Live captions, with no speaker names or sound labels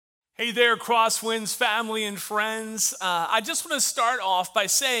Hey there, Crosswinds family and friends. I just want to start off by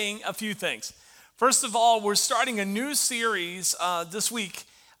saying a few things. First of all, we're starting a new series this week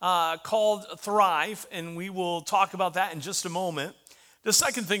called Thrive, and we will talk about that in just a moment. The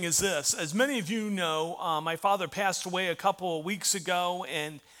second thing is this. As many of you know, my father passed away a couple of weeks ago,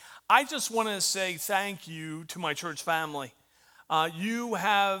 and I just want to say thank you to my church family. You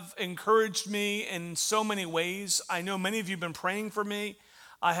have encouraged me in so many ways. I know many of you have been praying for me.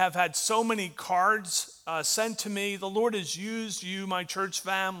 I have had so many cards sent to me. The Lord has used you, my church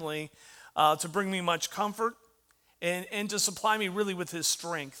family, to bring me much comfort and to supply me really with his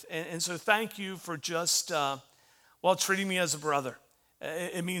strength. And so thank you for just, treating me as a brother.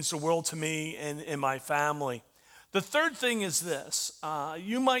 It means the world to me and my family. The third thing is this.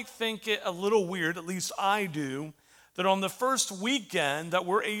 You might think it a little weird, at least I do, that on the first weekend that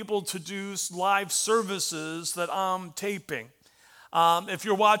we're able to do live services that I'm taping. If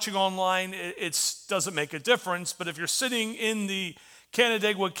you're watching online, it doesn't make a difference, but if you're sitting in the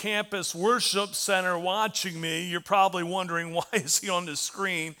Canandaigua Campus Worship Center watching me, you're probably wondering, why is he on the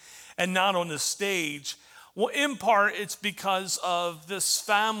screen and not on the stage? Well, in part, it's because of this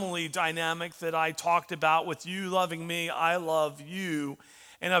family dynamic that I talked about with you loving me, I love you.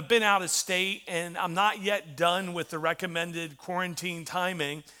 And I've been out of state, and I'm not yet done with the recommended quarantine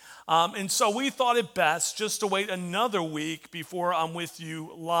timing. And so we thought it best just to wait another week before I'm with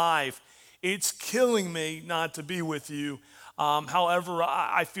you live. It's killing me not to be with you. However,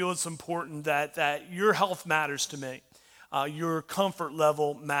 I feel it's important that your health matters to me. Your comfort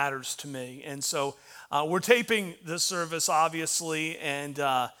level matters to me. And so we're taping this service, obviously, and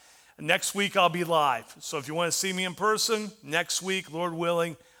next week I'll be live. So if you want to see me in person, next week, Lord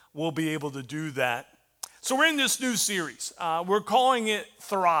willing, we'll be able to do that. So we're in this new series. We're calling it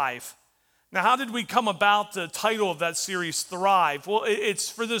Thrive. Now, how did we come about the title of that series, Thrive? Well, it's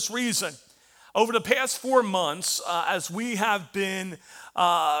for this reason. Over the past 4 months, as we have been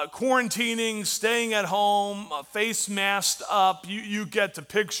quarantining, staying at home, face masked up, you get the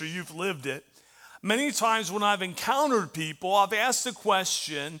picture, you've lived it. Many times when I've encountered people, I've asked the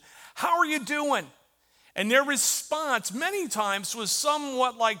question, how are you doing? And their response many times was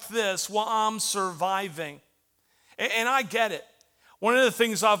somewhat like this, well, I'm surviving. And I get it. One of the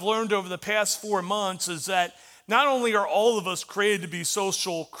things I've learned over the past 4 months is that not only are all of us created to be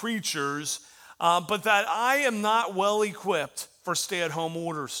social creatures, but that I am not well equipped for stay-at-home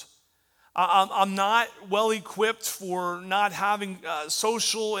orders. I'm not well equipped for not having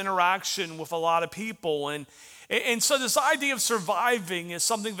social interaction with a lot of people. And so this idea of surviving is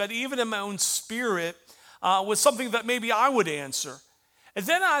something that even in my own spirit was something that maybe I would answer. And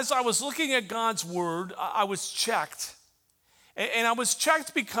then as I was looking at God's word, I was checked. And I was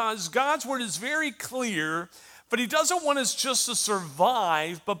checked because God's word is very clear, but he doesn't want us just to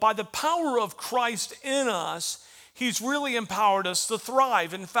survive, but by the power of Christ in us, he's really empowered us to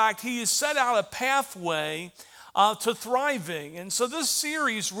thrive. In fact, he has set out a pathway to thriving. And so this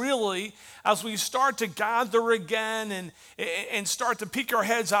series really, as we start to gather again and start to peek our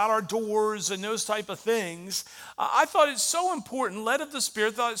heads out our doors and those type of things, I thought it's so important, led of the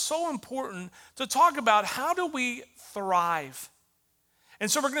Spirit, thought it's so important to talk about how do we thrive.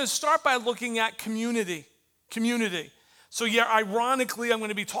 And so we're going to start by looking at community. So yeah, ironically, I'm going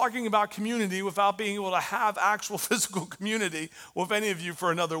to be talking about community without being able to have actual physical community with any of you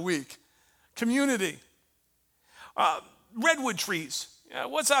for another week. Community. Redwood trees.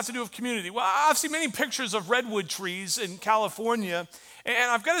 What's that to do with community? Well, I've seen many pictures of redwood trees in California,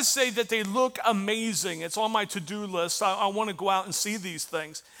 and I've got to say that they look amazing. It's on my to-do list. I want to go out and see these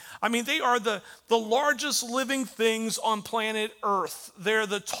things. I mean, they are the largest living things on planet Earth. They're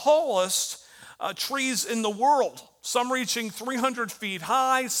the tallest trees in the world, some reaching 300 feet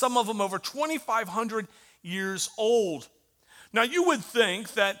high, some of them over 2,500 years old. Now, you would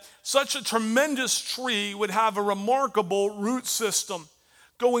think that such a tremendous tree would have a remarkable root system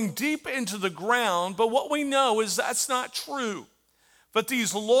going deep into the ground, but what we know is that's not true. But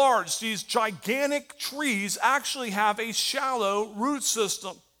these gigantic trees actually have a shallow root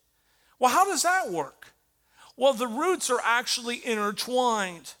system. Well, how does that work? Well, the roots are actually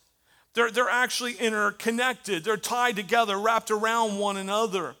intertwined. They're actually interconnected. They're tied together, wrapped around one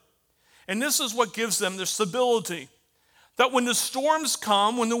another. And this is what gives them their stability. That when the storms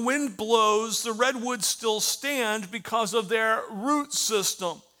come, when the wind blows, the redwoods still stand because of their root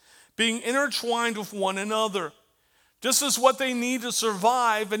system being intertwined with one another. This is what they need to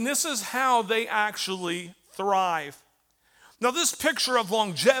survive, and this is how they actually thrive. Now, this picture of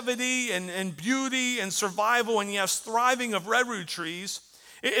longevity and beauty and survival and, yes, thriving of redwood trees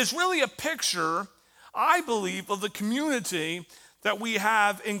is really a picture, I believe, of the community that we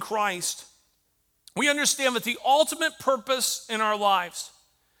have in Christ, we understand that the ultimate purpose in our lives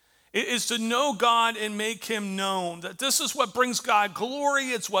is to know God and make him known. That this is what brings God glory.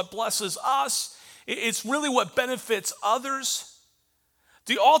 It's what blesses us. It's really what benefits others.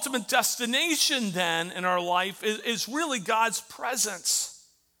 The ultimate destination then in our life is really God's presence.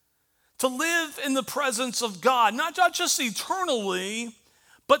 To live in the presence of God, not just eternally,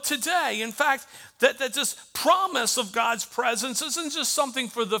 but today. In fact, that this promise of God's presence isn't just something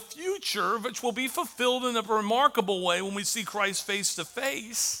for the future, which will be fulfilled in a remarkable way when we see Christ face to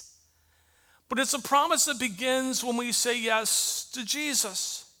face. But it's a promise that begins when we say yes to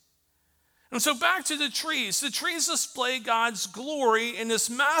Jesus. And so back to the trees. The trees display God's glory in this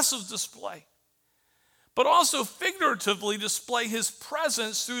massive display, but also figuratively display his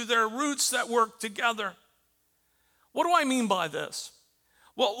presence through their roots that work together. What do I mean by this?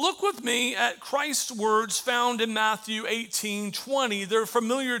 Well, look with me at Christ's words found in Matthew 18:20. They're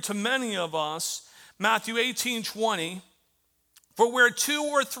familiar to many of us. Matthew 18:20. For where 2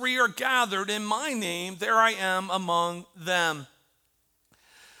 or 3 are gathered in my name, there I am among them.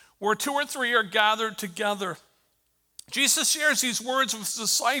 Where 2 or 3 are gathered together. Jesus shares these words with his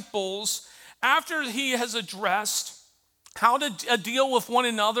disciples after he has addressed how to deal with one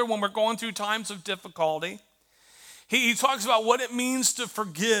another when we're going through times of difficulty. He talks about what it means to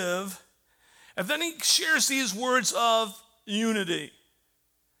forgive, and then he shares these words of unity.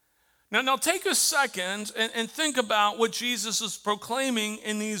 Now take a second and think about what Jesus is proclaiming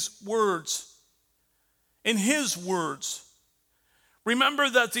in these words, in his words. Remember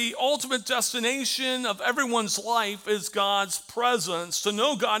that the ultimate destination of everyone's life is God's presence, to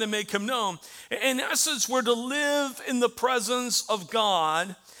know God and make him known. In essence, we're to live in the presence of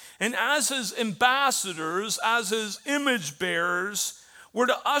God, and as his ambassadors, as his image bearers, we're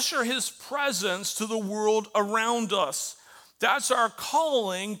to usher his presence to the world around us. That's our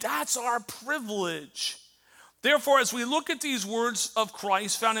calling, that's our privilege. Therefore, as we look at these words of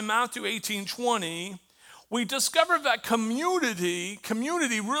Christ found in Matthew 18:20, we discover that community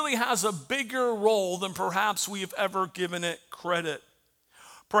really has a bigger role than perhaps we have ever given it credit.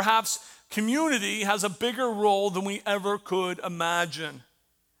 Perhaps community has a bigger role than we ever could imagine.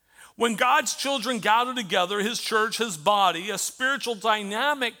 When God's children gather together, his church, his body, a spiritual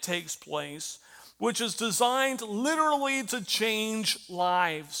dynamic takes place, which is designed literally to change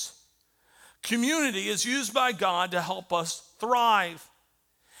lives. Community is used by God to help us thrive.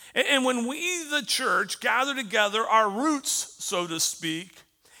 And when we, the church, gather together, our roots, so to speak,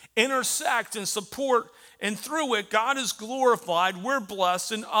 intersect and support, and through it, God is glorified, we're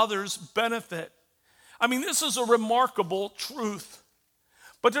blessed, and others benefit. I mean, this is a remarkable truth.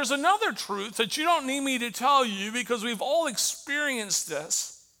 But there's another truth that you don't need me to tell you because we've all experienced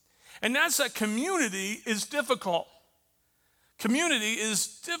this, and that's that community is difficult. Community is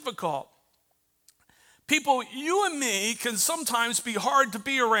difficult. People, you and me, can sometimes be hard to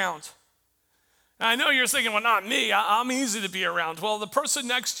be around. Now, I know you're thinking, well, not me, I'm easy to be around. Well, the person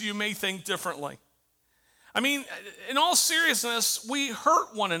next to you may think differently. I mean, in all seriousness, we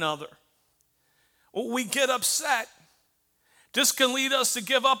hurt one another. We get upset. This can lead us to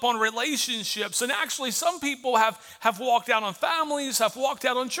give up on relationships. And actually, some people have walked out on families, have walked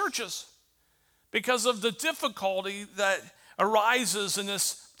out on churches because of the difficulty that arises in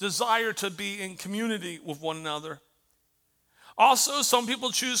this desire to be in community with one another. Also, some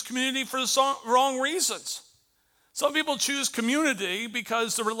people choose community for the wrong reasons. Some people choose community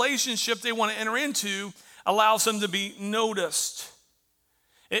because the relationship they want to enter into allows them to be noticed.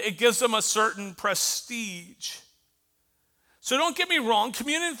 It gives them a certain prestige. So don't get me wrong,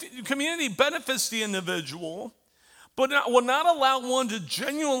 community benefits the individual, but will not allow one to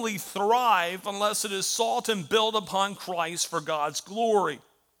genuinely thrive unless it is sought and built upon Christ for God's glory.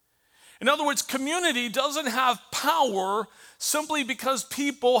 In other words, community doesn't have power simply because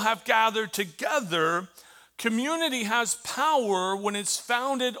people have gathered together. Community has power when it's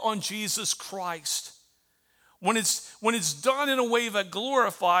founded on Jesus Christ, when it's done in a way that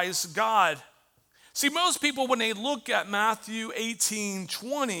glorifies God. See, most people, when they look at Matthew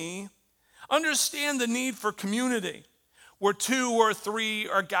 18:20, understand the need for community, where 2 or 3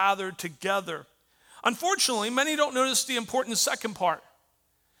 are gathered together. Unfortunately, many don't notice the important second part.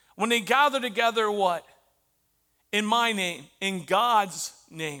 When they gather together, what? In my name, in God's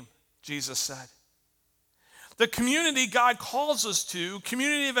name, Jesus said. The community God calls us to,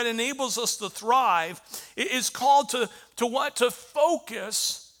 community that enables us to thrive, is called to what? To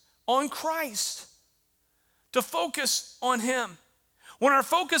focus on Christ. To focus on him. When our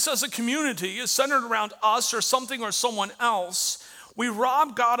focus as a community is centered around us or something or someone else, we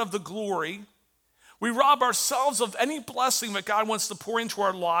rob God of the glory. We rob ourselves of any blessing that God wants to pour into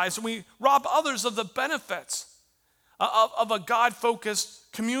our lives, and we rob others of the benefits of a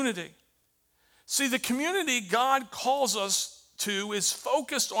God-focused community. See, the community God calls us to is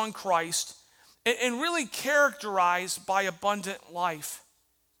focused on Christ and really characterized by abundant life.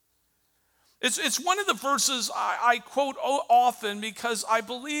 It's one of the verses I quote often because I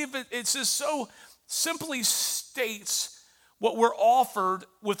believe it just so simply states what we're offered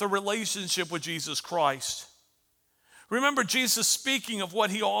with a relationship with Jesus Christ. Remember, Jesus speaking of what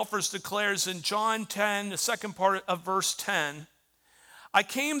he offers declares in John 10, the second part of verse 10, I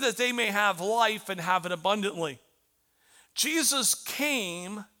came that they may have life and have it abundantly. Jesus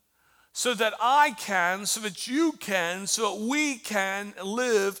came so that I can, so that you can, so that we can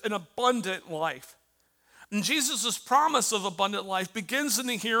live an abundant life. And Jesus' promise of abundant life begins in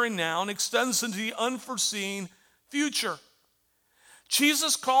the here and now and extends into the unforeseen future.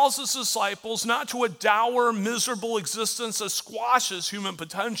 Jesus calls his disciples not to a dour, miserable existence that squashes human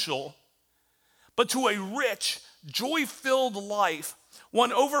potential, but to a rich, joy-filled life,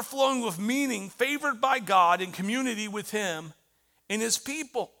 one overflowing with meaning, favored by God in community with him and his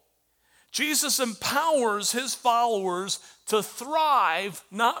people. Jesus empowers his followers to thrive,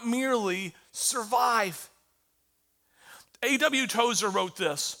 not merely survive. A.W. Tozer wrote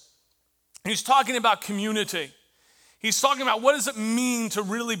this. He's talking about community. He's talking about what does it mean to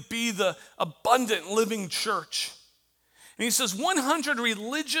really be the abundant living church. And he says 100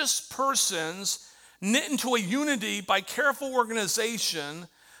 religious persons knit into a unity by careful organization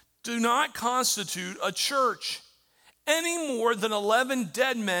do not constitute a church any more than 11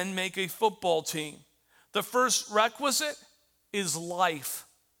 dead men make a football team. The first requisite is life,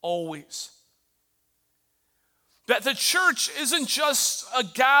 always. That the church isn't just a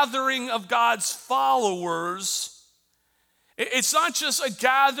gathering of God's followers. It's not just a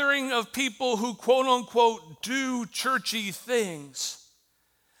gathering of people who, quote unquote, do churchy things.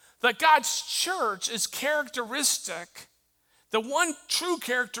 That God's church is characteristic, the one true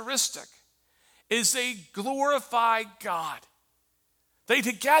characteristic is they glorify God. They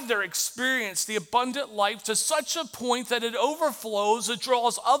together experience the abundant life to such a point that it overflows, it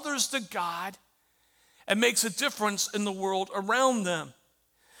draws others to God, and makes a difference in the world around them.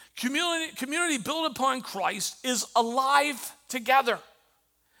 Community built upon Christ is alive together,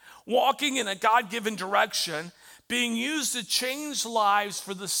 walking in a God-given direction, being used to change lives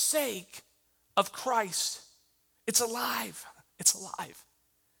for the sake of Christ. It's alive. It's alive.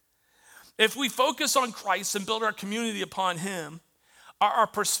 If we focus on Christ and build our community upon him, our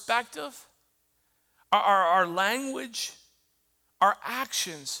perspective, our language, our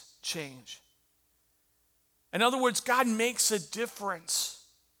actions change. In other words, God makes a difference.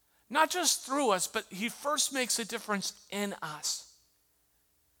 Not just through us, but he first makes a difference in us.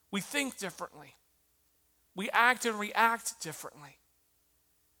 We think differently. We act and react differently.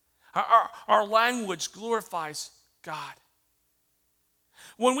 Our language glorifies God.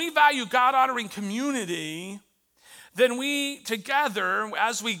 When we value God-honoring community, then we together,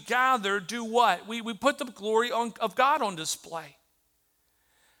 as we gather, do what? We put the glory of God on display.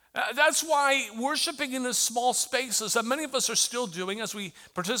 That's why worshiping in the small spaces that many of us are still doing as we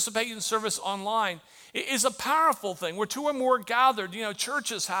participate in service online is a powerful thing. Where two or more gathered,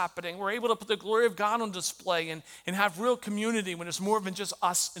 church is happening. We're able to put the glory of God on display and have real community when there's more than just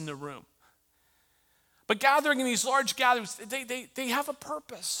us in the room. But gathering in these large gatherings, they have a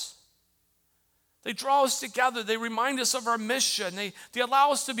purpose. They draw us together. They remind us of our mission. They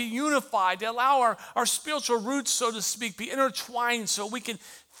allow us to be unified. They allow our spiritual roots, so to speak, be intertwined so we can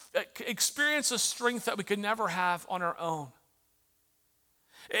experience a strength that we could never have on our own.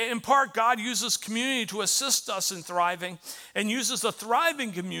 In part, God uses community to assist us in thriving and uses a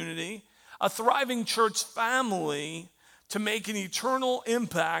thriving community, a thriving church family, to make an eternal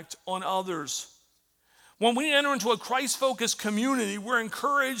impact on others. When we enter into a Christ-focused community, we're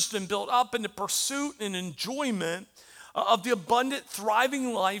encouraged and built up in the pursuit and enjoyment of the abundant,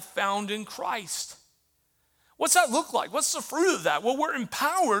 thriving life found in Christ. What's that look like? What's the fruit of that? Well, we're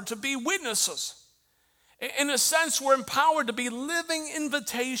empowered to be witnesses. In a sense, we're empowered to be living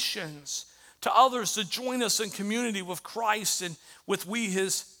invitations to others to join us in community with Christ and with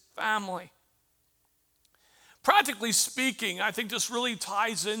his family. Practically speaking, I think this really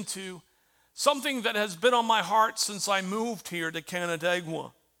ties into something that has been on my heart since I moved here to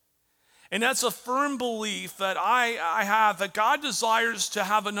Canandaigua. And that's a firm belief that I have that God desires to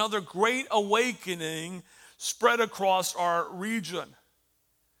have another great awakening spread across our region.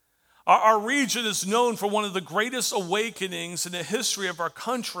 Our region is known for one of the greatest awakenings in the history of our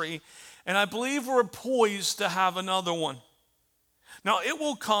country, and I believe we're poised to have another one. Now, it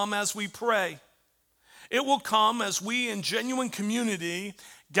will come as we pray. It will come as we in genuine community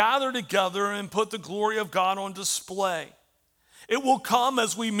gather together and put the glory of God on display. It will come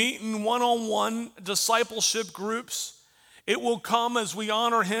as we meet in one-on-one discipleship groups. It will come as we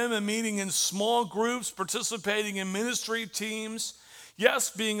honor him and meeting in small groups, participating in ministry teams, yes,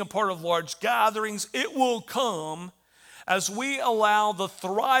 being a part of large gatherings. It will come as we allow the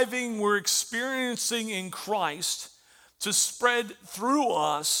thriving we're experiencing in Christ to spread through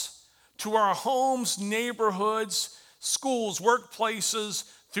us to our homes, neighborhoods, schools, workplaces,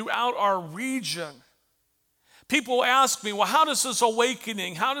 throughout our region. People ask me, well, how does this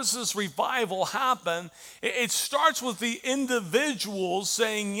awakening, how does this revival happen? It starts with the individuals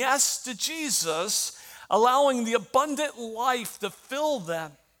saying yes to Jesus, allowing the abundant life to fill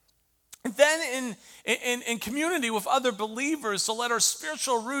them. And then in community with other believers, to let our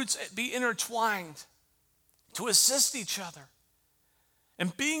spiritual roots be intertwined, to assist each other.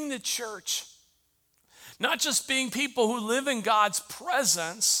 And being the church, not just being people who live in God's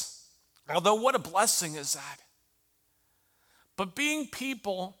presence, although what a blessing is that, but being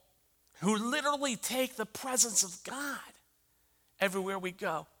people who literally take the presence of God everywhere we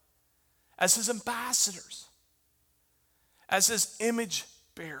go, as his ambassadors, as his image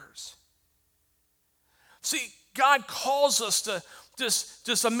bearers. See, God calls us to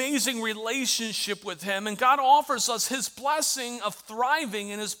this amazing relationship with him, and God offers us his blessing of thriving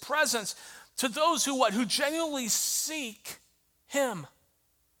in his presence to those who genuinely seek him.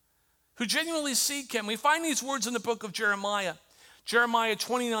 Who genuinely seek him. We find these words in the book of Jeremiah. Jeremiah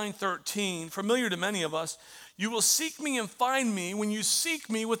 29:13, familiar to many of us. You will seek me and find me when you seek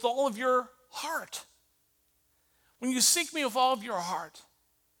me with all of your heart. When you seek me with all of your heart.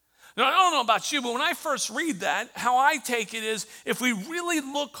 Now, I don't know about you, but when I first read that, how I take it is, if we really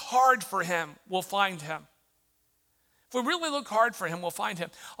look hard for him, we'll find him. If we really look hard for him, we'll find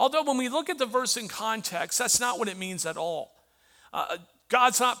him. Although when we look at the verse in context, that's not what it means at all.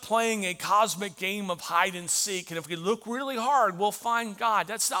 God's not playing a cosmic game of hide and seek, and if we look really hard, we'll find God.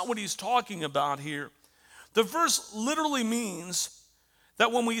 That's not what he's talking about here. The verse literally means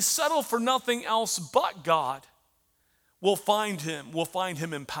that when we settle for nothing else but God, we'll find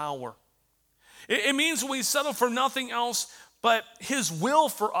him in power. It means when we settle for nothing else but his will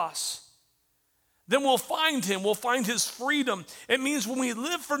for us, then we'll find him, we'll find his freedom. It means when we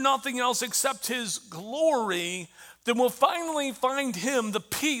live for nothing else except his glory, then we'll finally find him, the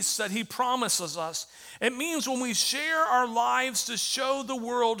peace that he promises us. It means when we share our lives to show the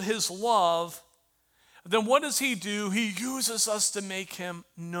world his love, then what does he do? He uses us to make him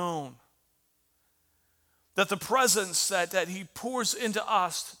known. That the presence that he pours into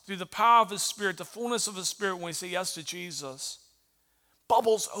us through the power of his Spirit, the fullness of his Spirit when we say yes to Jesus,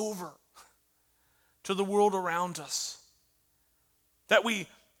 bubbles over to the world around us. That we,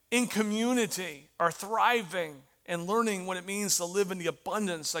 in community, are thriving and learning what it means to live in the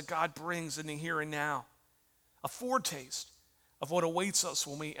abundance that God brings in the here and now. A foretaste of what awaits us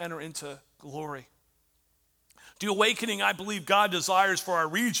when we enter into glory. The awakening I believe God desires for our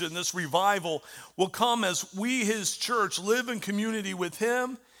region, this revival, will come as we, his church, live in community with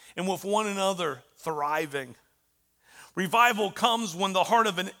him and with one another, thriving. Revival comes when the heart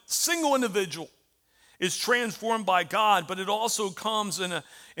of a single individual is transformed by God, but it also comes in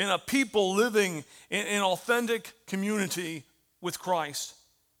a people living in authentic community with Christ,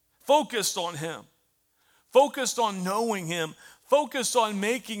 focused on him, focused on knowing him, focused on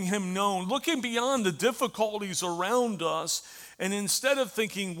making him known, looking beyond the difficulties around us, and instead of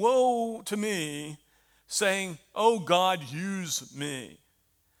thinking, woe to me, saying, oh God, use me.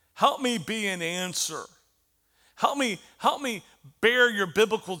 Help me be an answer. Help me bear your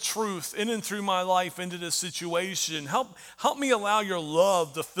biblical truth in and through my life into this situation. Help me allow your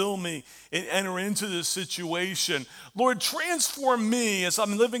love to fill me and enter into this situation. Lord, transform me as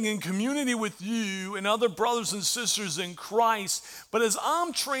I'm living in community with you and other brothers and sisters in Christ. But as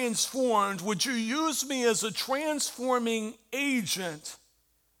I'm transformed, would you use me as a transforming agent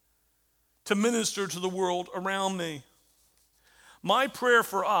to minister to the world around me? My prayer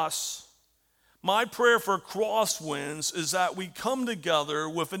for us, my prayer for Crosswinds is that we come together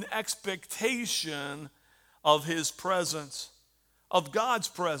with an expectation of his presence, of God's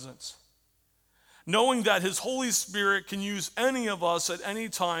presence, knowing that his Holy Spirit can use any of us at any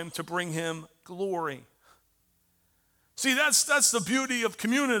time to bring him glory. See, that's the beauty of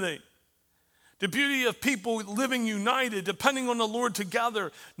community, the beauty of people living united, depending on the Lord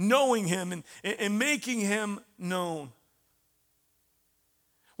together, knowing him and making him known.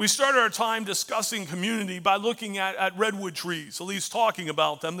 We started our time discussing community by looking at redwood trees, at least talking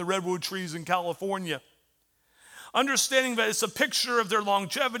about them, the redwood trees in California. understanding that it's a picture of their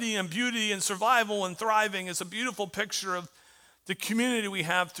longevity and beauty and survival and thriving. It's a beautiful picture of the community we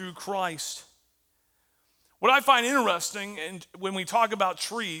have through Christ. What I find interesting, and when we talk about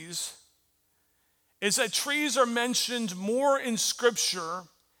trees, is that trees are mentioned more in Scripture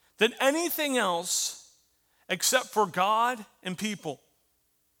than anything else except for God and people.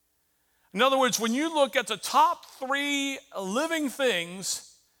 In other words, when you look at the top 3 living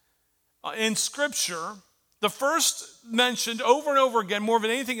things in Scripture, the first mentioned over and over again, more than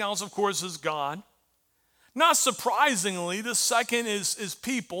anything else, of course, is God. Not surprisingly, the second is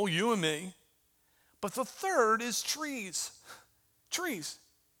people, you and me. But the third is trees. Trees.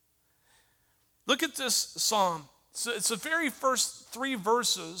 Look at this psalm. It's the very first 3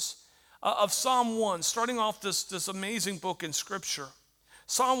 verses of Psalm 1, starting off this amazing book in Scripture.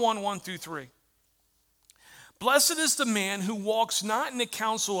 Psalm 1, 1 through 3. Blessed is the man who walks not in the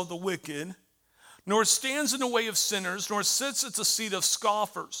counsel of the wicked, nor stands in the way of sinners, nor sits at the seat of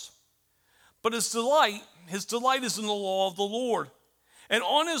scoffers. But his delight is in the law of the Lord. And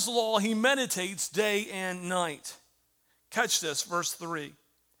on his law he meditates day and night. Catch this, verse 3.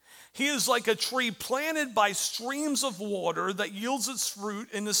 He is like a tree planted by streams of water that yields its fruit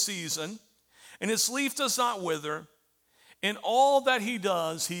in the season, and its leaf does not wither. In all that he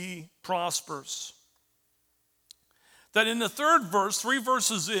does, he prospers. That in the third verse, 3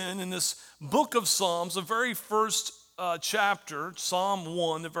 verses in this book of Psalms, the very first chapter, Psalm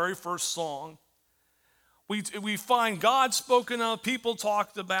 1, the very first song, we find God spoken of, people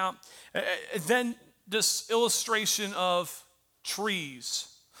talked about, then this illustration of trees.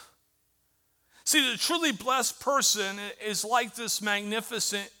 See, the truly blessed person is like this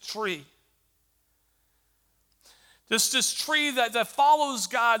magnificent tree. This tree that follows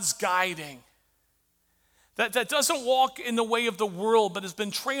God's guiding, that doesn't walk in the way of the world, but has been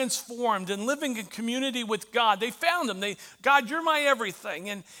transformed and living in community with God. They found him. God, you're my everything.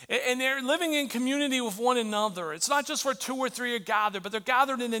 And they're living in community with one another. It's not just where 2 or 3 are gathered, but they're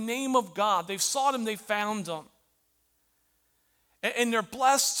gathered in the name of God. They've sought him. They found him. And they're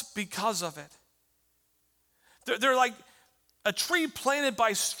blessed because of it. They're like a tree planted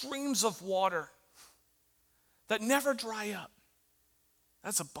by streams of water that never dry up.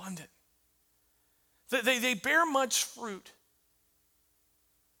 That's abundant. They bear much fruit.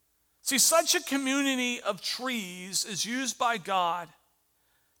 See, such a community of trees is used by God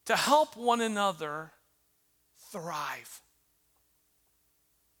to help one another thrive.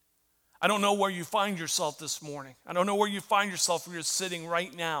 I don't know where you find yourself this morning. I don't know where you find yourself where you're sitting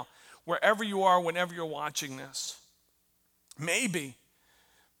right now, wherever you are, whenever you're watching this. Maybe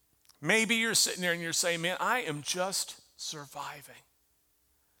you're sitting there and you're saying, man, I am just surviving.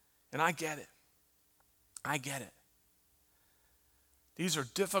 And I get it. I get it. These are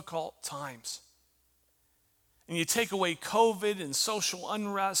difficult times. And you take away COVID and social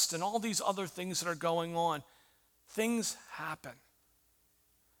unrest and all these other things that are going on, things happen.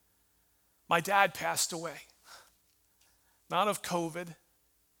 My dad passed away, not of COVID,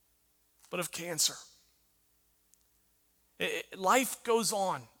 but of cancer. Life goes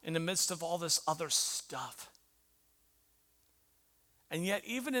on in the midst of all this other stuff. And yet,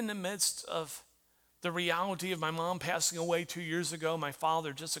 even in the midst of the reality of my mom passing away 2 years ago, my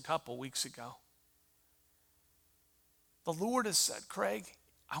father just a couple weeks ago, the Lord has said, Craig,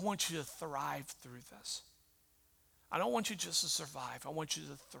 I want you to thrive through this. I don't want you just to survive. I want you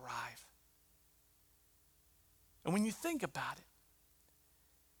to thrive. And when you think about it,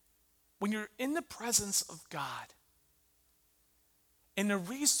 when you're in the presence of God and the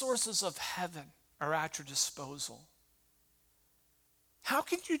resources of heaven are at your disposal, how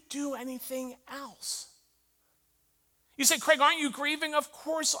can you do anything else? You say, Craig, aren't you grieving? Of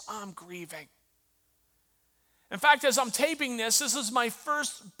course I'm grieving. In fact, as I'm taping this is my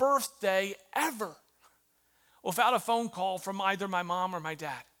first birthday ever without a phone call from either my mom or my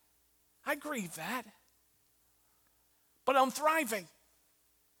dad. I grieve that. But I'm thriving.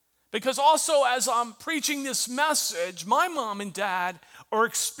 Because also as I'm preaching this message, my mom and dad are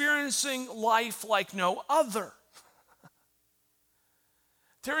experiencing life like no other.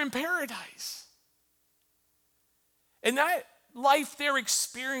 They're in paradise. And that life they're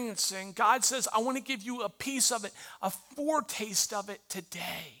experiencing, God says, I want to give you a piece of it, a foretaste of it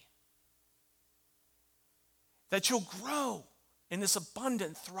today. That you'll grow in this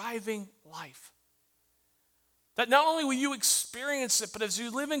abundant, thriving life. That not only will you experience it, but as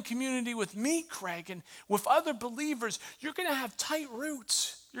you live in community with me, Craig, and with other believers, you're going to have tight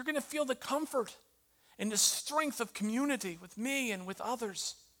roots. You're going to feel the comfort and the strength of community with me and with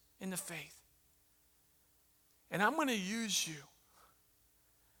others in the faith. And I'm going to use you,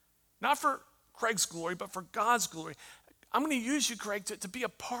 not for Craig's glory, but for God's glory. I'm going to use you, Craig, to be a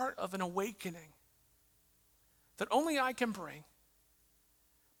part of an awakening that only I can bring,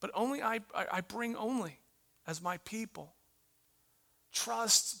 but only I bring only as my people.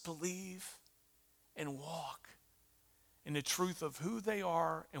 Trust, believe, and walk in the truth of who they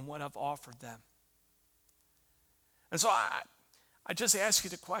are and what I've offered them. And so I just ask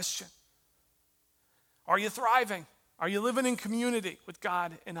you the question, are you thriving? Are you living in community with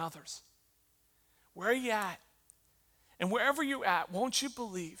God and others? Where are you at? And wherever you're at, won't you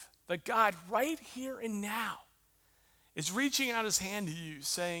believe that God right here and now is reaching out his hand to you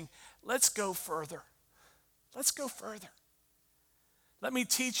saying, let's go further. Let's go further. Let me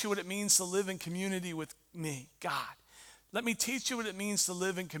teach you what it means to live in community with me, God. Let me teach you what it means to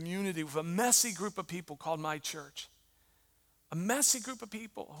live in community with a messy group of people called my church. A messy group of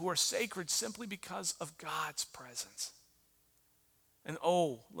people who are sacred simply because of God's presence. And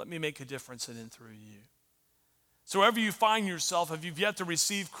let me make a difference in and through you. So wherever you find yourself, if you've yet to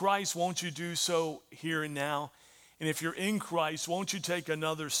receive Christ, won't you do so here and now? And if you're in Christ, won't you take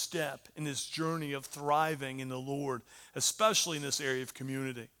another step in this journey of thriving in the Lord, especially in this area of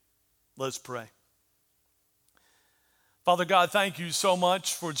community? Let's pray. Father God, thank you so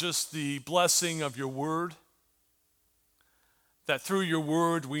much for just the blessing of your word, that through your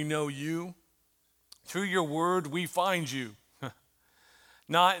word we know you. Through your word we find you.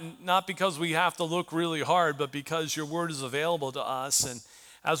 Not because we have to look really hard, but because your word is available to us. And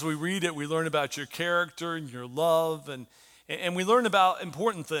as we read it, we learn about your character and your love. And we learn about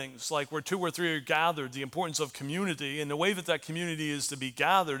important things, like where 2 or 3 are gathered, the importance of community. And the way that community is to be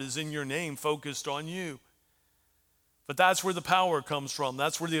gathered is in your name, focused on you. But that's where the power comes from.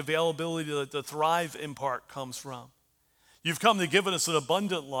 That's where the availability to thrive in part comes from. You've come to give us an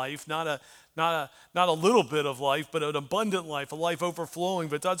abundant life, not a little bit of life, but an abundant life, a life overflowing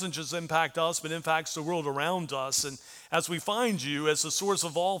that doesn't just impact us, but impacts the world around us. And as we find you as the source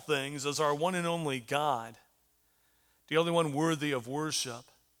of all things, as our one and only God, the only one worthy of worship,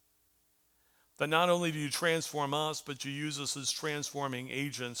 that not only do you transform us, but you use us as transforming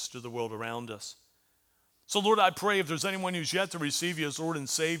agents to the world around us. So Lord, I pray if there's anyone who's yet to receive you as Lord and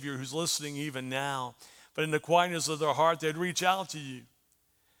Savior, who's listening even now, but in the quietness of their heart, they'd reach out to you,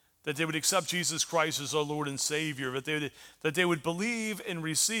 that they would accept Jesus Christ as our Lord and Savior, that they would believe and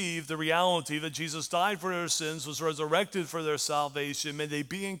receive the reality that Jesus died for their sins, was resurrected for their salvation. May they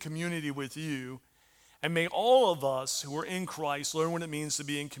be in community with you, and may all of us who are in Christ learn what it means to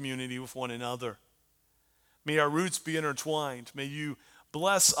be in community with one another. May our roots be intertwined. May you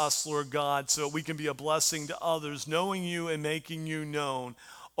bless us, Lord God, so that we can be a blessing to others, knowing you and making you known.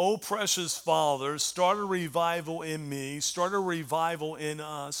 Oh, precious Father, start a revival in me, start a revival in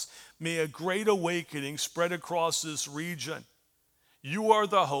us. May a great awakening spread across this region. You are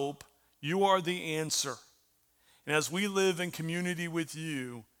the hope, you are the answer. And as we live in community with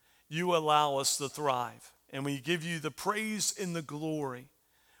you, you allow us to thrive. And we give you the praise and the glory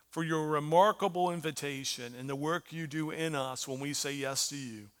for your remarkable invitation and the work you do in us when we say yes to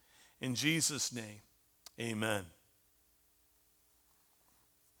you. In Jesus' name, amen.